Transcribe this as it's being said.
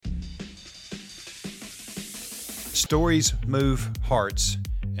Stories move hearts,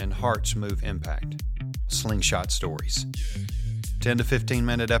 and hearts move impact. Slingshot Stories. 10 to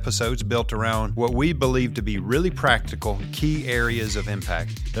 15-minute episodes built around what we believe to be really practical, key areas of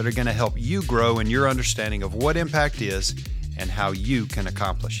impact that are going to help you grow in your understanding of what impact is and how you can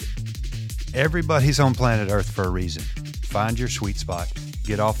accomplish it. Everybody's on planet Earth for a reason. Find your sweet spot,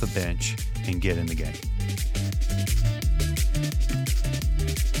 get off the bench, and get in the game.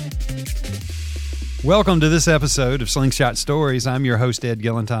 Welcome to this episode of Slingshot Stories. I'm your host, Ed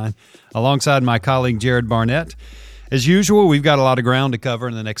Gillentine, alongside my colleague, Jared Barnett. As usual, we've got a lot of ground to cover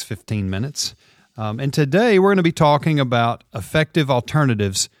in the next 15 minutes. And today, we're going to be talking about effective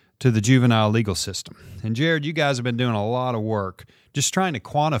alternatives to the juvenile legal system. And Jared, you guys have been doing a lot of work just trying to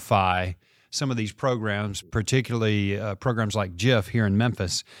quantify some of these programs, particularly programs like JIF here in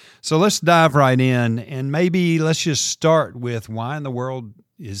Memphis. So let's dive right in, and maybe let's just start with why in the world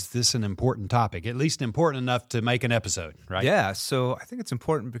is this an important topic, at least important enough to make an episode, right? Yeah, so I think it's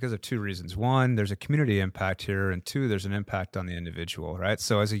important because of two reasons. One, there's a community impact here, and two, there's an impact on the individual, right?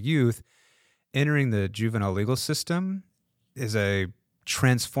 So as a youth, entering the juvenile legal system is a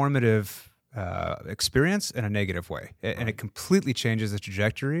transformative experience in a negative way, and it completely changes the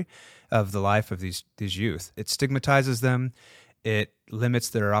trajectory of the life of these youth. It stigmatizes them. It limits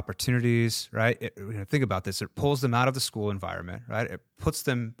their opportunities, right? Think about this. It pulls them out of the school environment, right? It puts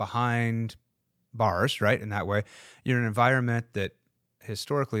them behind bars, right? In that way, you're in an environment that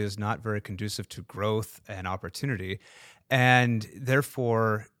historically is not very conducive to growth and opportunity. And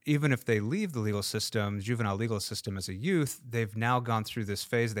therefore, even if they leave the legal system, juvenile legal system as a youth, they've now gone through this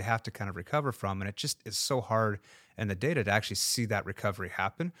phase they have to kind of recover from. And it just is so hard in the data to actually see that recovery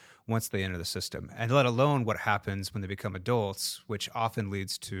happen once they enter the system, and let alone what happens when they become adults, which often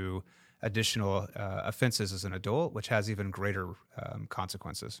leads to additional offenses as an adult, which has even greater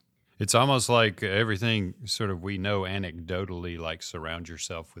consequences. It's almost like everything sort of we know anecdotally, like surround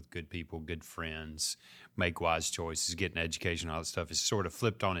yourself with good people, good friends, make wise choices, get an education, all that stuff is sort of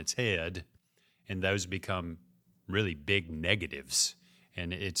flipped on its head, and those become really big negatives.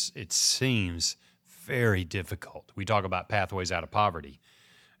 And it seems very difficult. We talk about pathways out of poverty.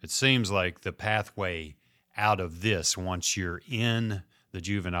 It seems like the pathway out of this, once you're in the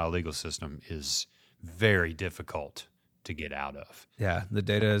juvenile legal system, is very difficult to get out of. Yeah, the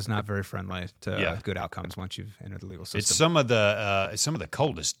data is not very friendly to good outcomes once you've entered the legal system. It's some of the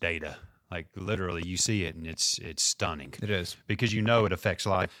coldest data. Like literally, you see it and it's stunning. It is, because you know it affects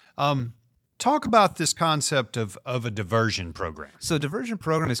life. Talk about this concept of a diversion program. So, diversion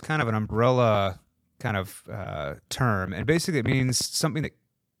program is kind of an umbrella kind of term, and basically it means something that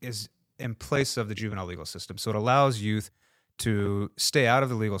is in place of the juvenile legal system. So it allows youth to stay out of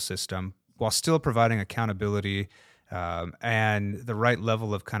the legal system while still providing accountability and the right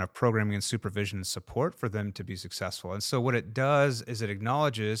level of kind of programming and supervision and support for them to be successful. And so what it does is it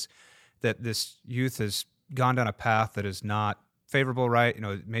acknowledges that this youth has gone down a path that is not favorable, right?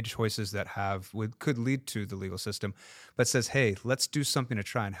 Made choices that could lead to the legal system, but says, hey, let's do something to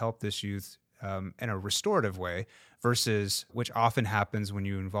try and help this youth in a restorative way, versus which often happens when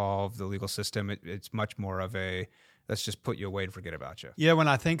you involve the legal system. It's much more of a let's just put you away and forget about you. Yeah, when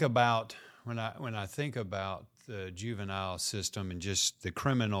I think about the juvenile system and just the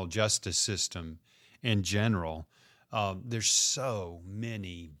criminal justice system in general, there's so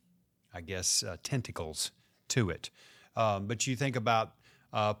many, I guess, tentacles to it. But you think about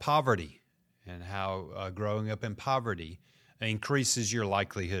poverty and how growing up in poverty increases your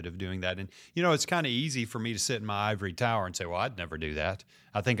likelihood of doing that. And, it's kind of easy for me to sit in my ivory tower and say, well, I'd never do that.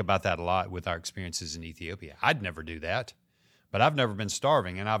 I think about that a lot with our experiences in Ethiopia. I'd never do that. But I've never been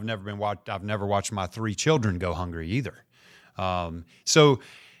starving, and I've never watched my 3 children go hungry either. So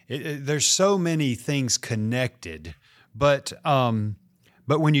there's so many things connected. But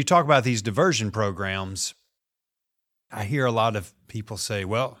when you talk about these diversion programs, I hear a lot of people say,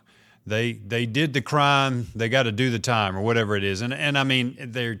 well, they did the crime, they got to do the time, or whatever it is. And I mean,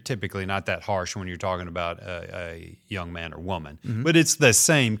 they're typically not that harsh when you're talking about a young man or woman. Mm-hmm. But it's the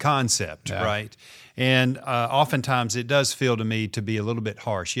same concept, right? And oftentimes it does feel to me to be a little bit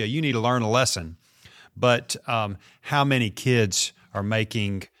harsh. Yeah, you need to learn a lesson. But how many kids are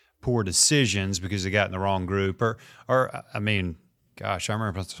making poor decisions because they got in the wrong group? Or I mean, gosh, I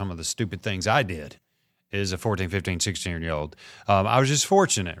remember some of the stupid things I did as a 14, 15, 16-year-old. I was just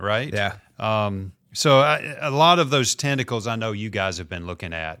fortunate, right? Yeah. So a lot of those tentacles I know you guys have been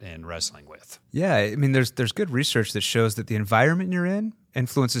looking at and wrestling with. Yeah, I mean, there's good research that shows that the environment you're in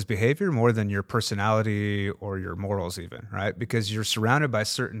influences behavior more than your personality or your morals even, right? Because you're surrounded by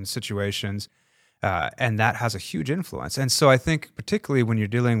certain situations, and that has a huge influence. And so I think particularly when you're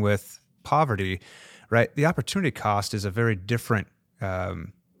dealing with poverty, right? The opportunity cost is a very different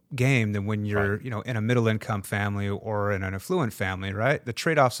game than when you're, in a middle income family or in an affluent family, right? The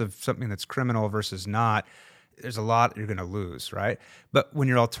trade-offs of something that's criminal versus not, there's a lot you're going to lose, right? But when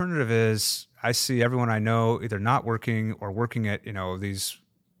your alternative is, I see everyone I know either not working or working at, these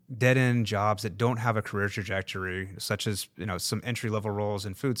dead-end jobs that don't have a career trajectory, such as, some entry-level roles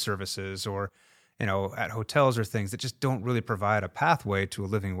in food services or, at hotels or things that just don't really provide a pathway to a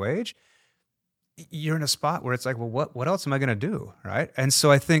living wage, you're in a spot where it's like, well, what else am I going to do, right? And so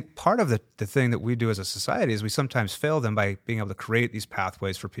I think part of the thing that we do as a society is we sometimes fail them by being able to create these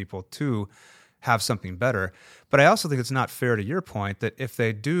pathways for people to have something better. But I also think it's not fair, to your point, that if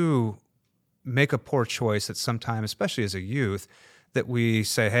they do make a poor choice at some time, especially as a youth, that we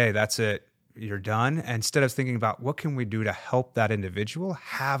say, hey, that's it, you're done. Instead of thinking about what can we do to help that individual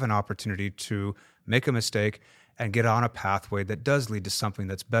have an opportunity to make a mistake and get on a pathway that does lead to something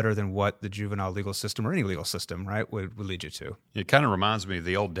that's better than what the juvenile legal system or any legal system, right, would lead you to. It kind of reminds me of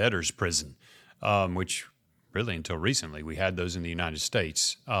the old debtor's prison, which really until recently we had those in the United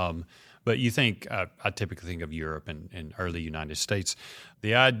States. But you think, I typically think of Europe and early United States,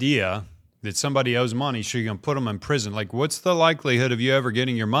 the idea that somebody owes money, so you're going to put them in prison. Like, what's the likelihood of you ever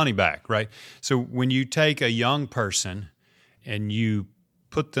getting your money back, right? So when you take a young person and you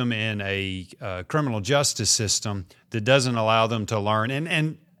put them in a criminal justice system that doesn't allow them to learn,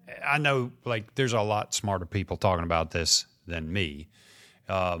 and I know, like, there's a lot smarter people talking about this than me,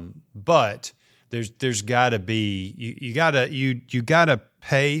 but there's got to be you gotta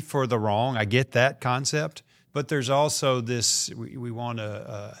pay for the wrong. I get that concept, but there's also this we want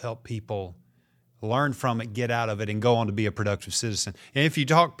to help people learn from it, get out of it, and go on to be a productive citizen. And if you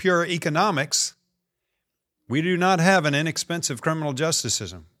talk pure economics, we do not have an inexpensive criminal justice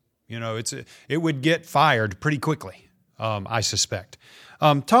system. It would get fired pretty quickly, I suspect.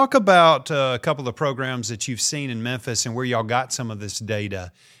 Talk about a couple of programs that you've seen in Memphis and where y'all got some of this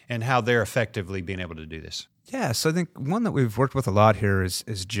data and how they're effectively being able to do this. Yeah, so I think one that we've worked with a lot here is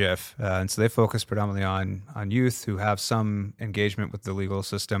JIF. And so they focus predominantly on youth who have some engagement with the legal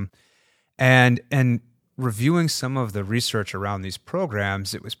system. And reviewing some of the research around these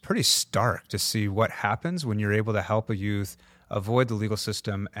programs, it was pretty stark to see what happens when you're able to help a youth avoid the legal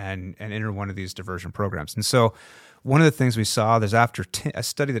system and enter one of these diversion programs. And so one of the things we saw, there's a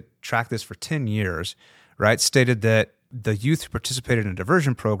study that tracked this for 10 years, right, stated that the youth who participated in a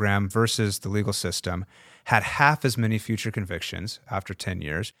diversion program versus the legal system had half as many future convictions after 10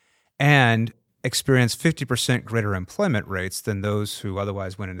 years and experienced 50% greater employment rates than those who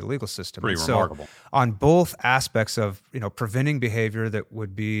otherwise went into the legal system. Pretty remarkable. On both aspects of preventing behavior that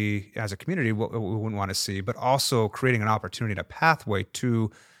would be, as a community, what we wouldn't want to see, but also creating an opportunity and a pathway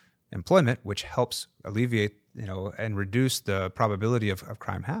to employment, which helps alleviate and reduce the probability of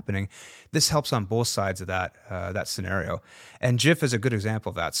crime happening. This helps on both sides of that scenario. And JIF is a good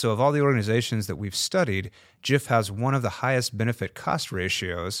example of that. So of all the organizations that we've studied, JIF has one of the highest benefit cost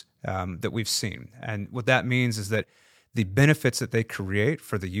ratios that we've seen. And what that means is that the benefits that they create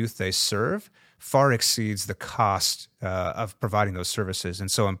for the youth they serve far exceeds the cost of providing those services.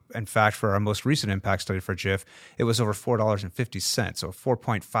 And so, in fact, for our most recent impact study for JIF, it was over $4.50, so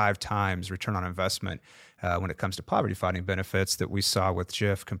 4.5 times return on investment when it comes to poverty fighting benefits that we saw with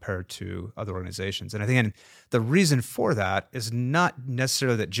JIF compared to other organizations. And I think the reason for that is not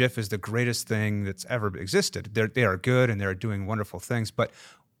necessarily that JIF is the greatest thing that's ever existed. They are good and they're doing wonderful things, but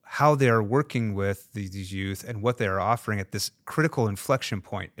how they are working with these youth and what they are offering at this critical inflection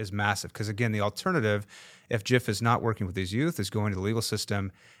point is massive. Because again, the alternative, if JIF is not working with these youth, is going to the legal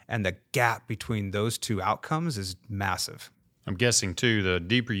system, and the gap between those two outcomes is massive. I'm guessing too, the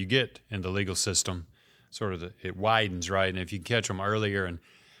deeper you get in the legal system, it widens, right? And if you catch them earlier and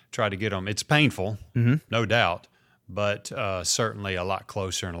try to get them, it's painful, no doubt, but certainly a lot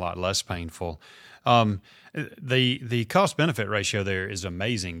closer and a lot less painful. The cost benefit ratio there is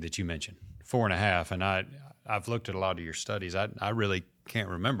amazing that you mentioned 4.5, and I've looked at a lot of your studies. I really can't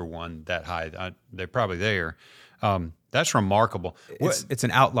remember one that high. They're probably there. That's remarkable. It's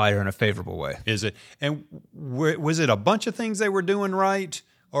an outlier in a favorable way. Is it? And was it a bunch of things they were doing right,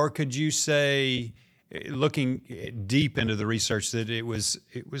 or could you say, looking deep into the research, that it was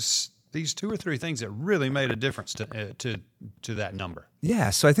these two or three things that really made a difference to that number? Yeah,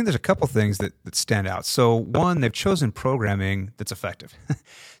 so I think there's a couple things that stand out. So one, they've chosen programming that's effective.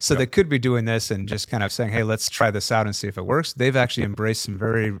 So They could be doing this and just kind of saying, hey, let's try this out and see if it works. They've actually embraced some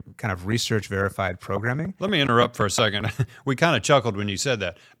very kind of research-verified programming. Let me interrupt for a second. We kind of chuckled when you said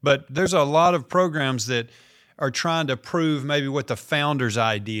that. But there's a lot of programs that are trying to prove maybe what the founder's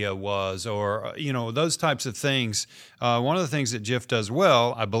idea was, or those types of things. One of the things that JIF does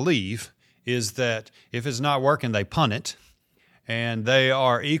well, I believe, is that if it's not working, they punt it, and they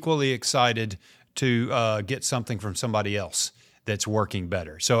are equally excited to get something from somebody else that's working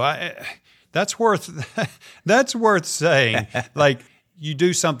better. So that's worth saying. Like, you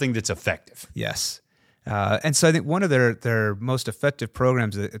do something that's effective. Yes. And so I think one of their most effective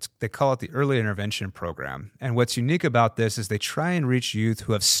programs, they call it the Early Intervention Program. And what's unique about this is they try and reach youth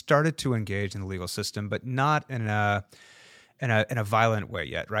who have started to engage in the legal system, but not in a violent way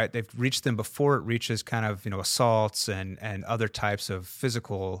yet, right? They've reached them before it reaches kind of assaults and other types of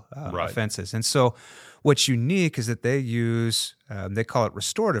physical offenses. And so what's unique is that they use they call it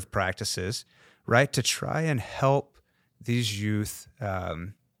restorative practices, right, to try and help these youth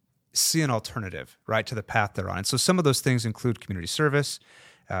see an alternative, right, to the path they're on. And so some of those things include community service,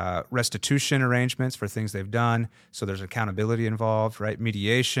 restitution arrangements for things they've done. So there's accountability involved, right?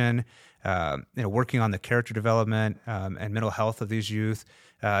 Mediation, working on the character development and mental health of these youth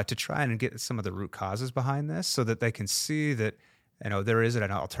to try and get some of the root causes behind this, so that they can see that there is an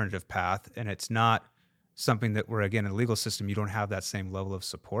alternative path, and it's not something that where, again, in the legal system, you don't have that same level of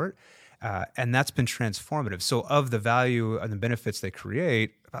support. And that's been transformative. So of the value and the benefits they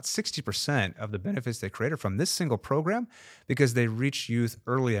create, about 60% of the benefits they create are from this single program, because they reach youth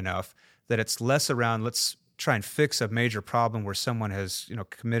early enough that it's less around, let's try and fix a major problem where someone has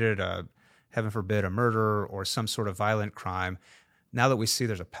committed heaven forbid, a murder or some sort of violent crime. Now that we see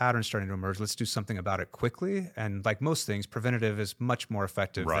there's a pattern starting to emerge, let's do something about it quickly. And like most things, preventative is much more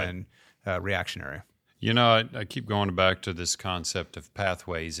effective than reactionary. I keep going back to this concept of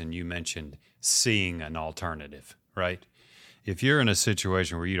pathways, and you mentioned seeing an alternative, right? If you're in a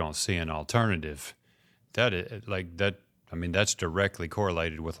situation where you don't see an alternative, that's directly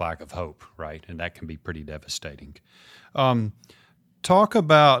correlated with lack of hope, right? And that can be pretty devastating. Talk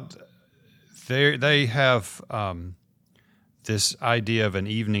about, they have this idea of an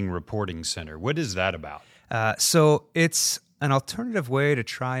evening reporting center. What is that about? So it's an alternative way to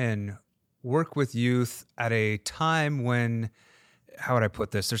try and work with youth at a time when, how would I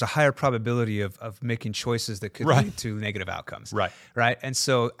put this? There's a higher probability of making choices that could lead to negative outcomes. Right. And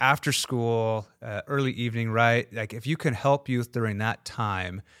so after school, early evening, right? Like if you can help youth during that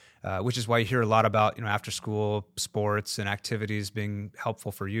time, which is why you hear a lot about, after school sports and activities being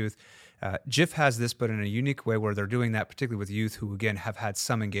helpful for youth. JIF has this, but in a unique way where they're doing that, particularly with youth who, again, have had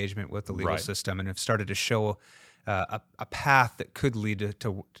some engagement with the legal system and have started to show a path that could lead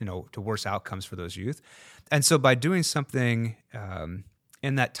to worse outcomes for those youth. And so by doing something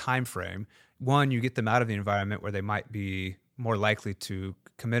in that time frame, one, you get them out of the environment where they might be more likely to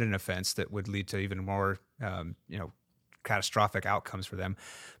commit an offense that would lead to even more catastrophic outcomes for them.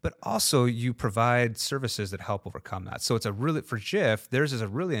 But also you provide services that help overcome that. So it's for JIF, theirs is a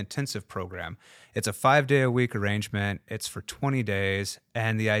really intensive program. It's a 5-day-a-week arrangement. It's for 20 days.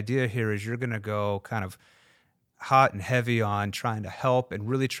 And the idea here is you're going to go kind of hot and heavy on trying to help and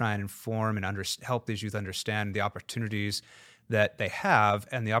really try and inform and help these youth understand the opportunities that they have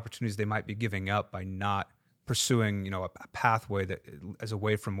and the opportunities they might be giving up by not pursuing, a pathway that is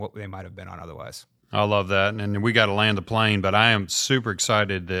away from what they might have been on otherwise. I love that. And we got to land the plane, but I am super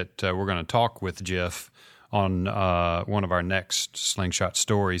excited that we're going to talk with Jeff on one of our next Slingshot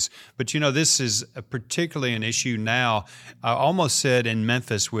stories. But, this is particularly an issue now, I almost said in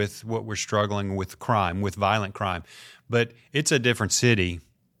Memphis with what we're struggling with crime, with violent crime. But it's a different city,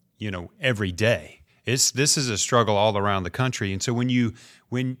 every day. This is a struggle all around the country. And so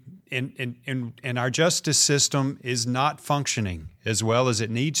when our justice system is not functioning as well as it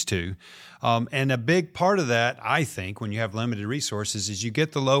needs to, and a big part of that, I think, when you have limited resources, is you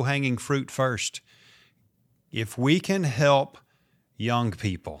get the low-hanging fruit first. If we can help young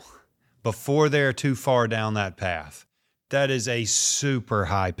people before they're too far down that path, that is a super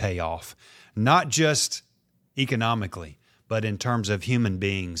high payoff, not just economically, but in terms of human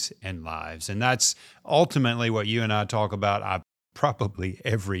beings and lives. And that's ultimately what you and I talk about probably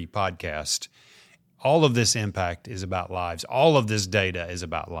every podcast. All of this impact is about lives. All of this data is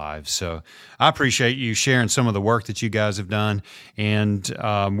about lives. So I appreciate you sharing some of the work that you guys have done. And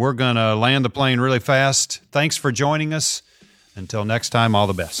we're going to land the plane really fast. Thanks for joining us. Until next time, all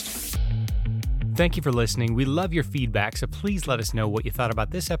the best. Thank you for listening. We love your feedback, so please let us know what you thought about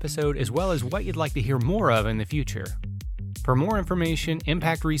this episode, as well as what you'd like to hear more of in the future. For more information,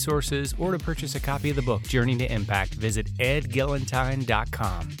 impact resources, or to purchase a copy of the book, Journey to Impact, visit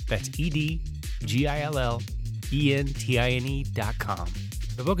edgillentine.com. That's EDGILLENTINE.com.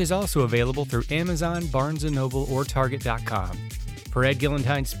 The book is also available through Amazon, Barnes & Noble, or Target.com. For Ed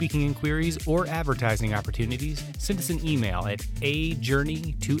Gillentine speaking inquiries or advertising opportunities, send us an email at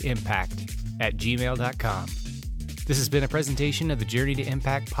ajourneytoimpact@gmail.com. This has been a presentation of the Journey to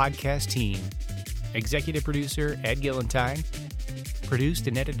Impact podcast team. Executive producer Ed Gillentine. Produced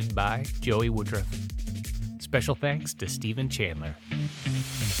and edited by Joey Woodruff. Special thanks to Stephen Chandler.